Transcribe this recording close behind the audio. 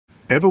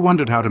Ever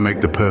wondered how to make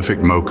the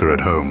perfect mocha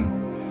at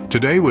home?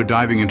 Today we're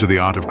diving into the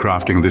art of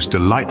crafting this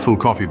delightful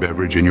coffee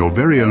beverage in your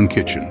very own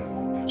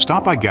kitchen.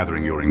 Start by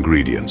gathering your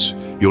ingredients.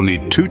 You'll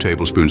need 2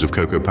 tablespoons of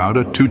cocoa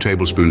powder, 2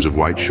 tablespoons of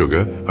white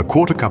sugar, a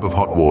 1/4 cup of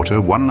hot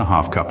water,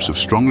 1½ cups of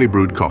strongly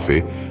brewed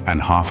coffee, and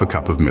 1/2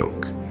 cup of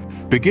milk.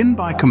 Begin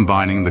by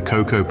combining the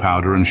cocoa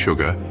powder and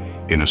sugar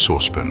in a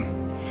saucepan.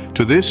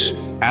 To this,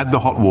 add the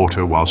hot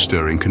water while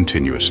stirring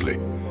continuously.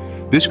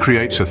 This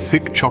creates a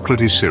thick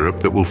chocolatey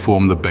syrup that will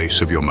form the base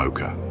of your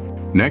mocha.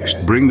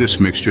 Next, bring this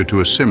mixture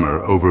to a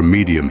simmer over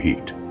medium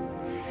heat.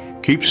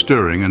 Keep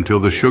stirring until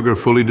the sugar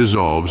fully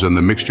dissolves and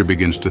the mixture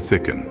begins to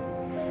thicken.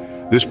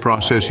 This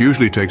process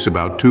usually takes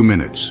about 2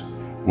 minutes.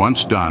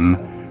 Once done,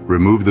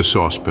 remove the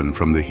saucepan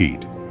from the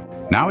heat.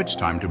 Now it's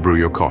time to brew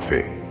your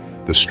coffee.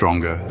 The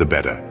stronger, the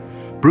better.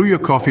 Brew your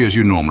coffee as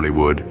you normally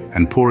would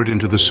and pour it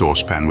into the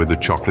saucepan with the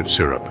chocolate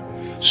syrup.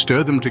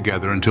 Stir them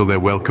together until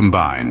they're well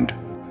combined.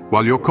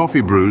 While your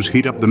coffee brews,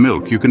 heat up the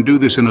milk. You can do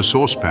this in a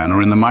saucepan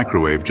or in the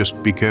microwave.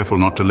 Just be careful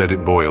not to let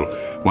it boil.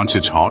 Once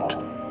it's hot,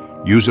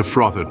 use a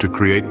frother to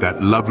create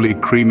that lovely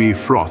creamy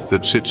froth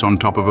that sits on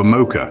top of a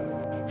mocha.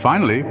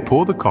 Finally,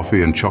 pour the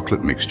coffee and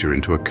chocolate mixture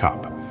into a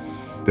cup.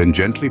 Then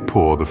gently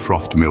pour the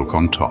frothed milk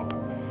on top.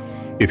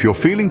 If you're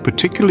feeling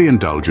particularly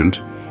indulgent,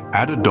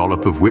 add a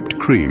dollop of whipped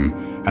cream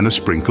and a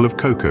sprinkle of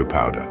cocoa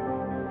powder.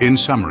 In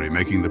summary,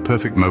 making the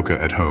perfect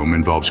mocha at home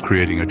involves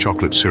creating a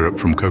chocolate syrup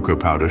from cocoa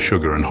powder,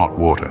 sugar, and hot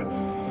water,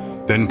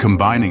 then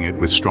combining it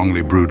with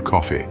strongly brewed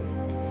coffee.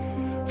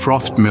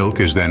 Frothed milk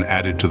is then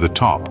added to the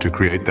top to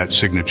create that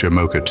signature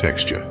mocha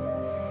texture.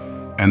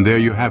 And there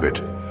you have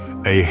it,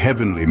 a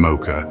heavenly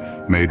mocha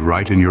made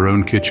right in your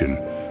own kitchen,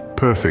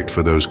 perfect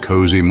for those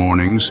cozy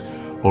mornings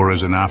or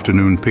as an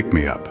afternoon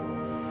pick-me-up.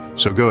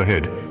 So go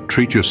ahead,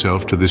 treat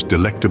yourself to this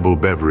delectable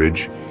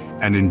beverage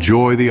and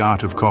enjoy the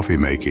art of coffee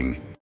making.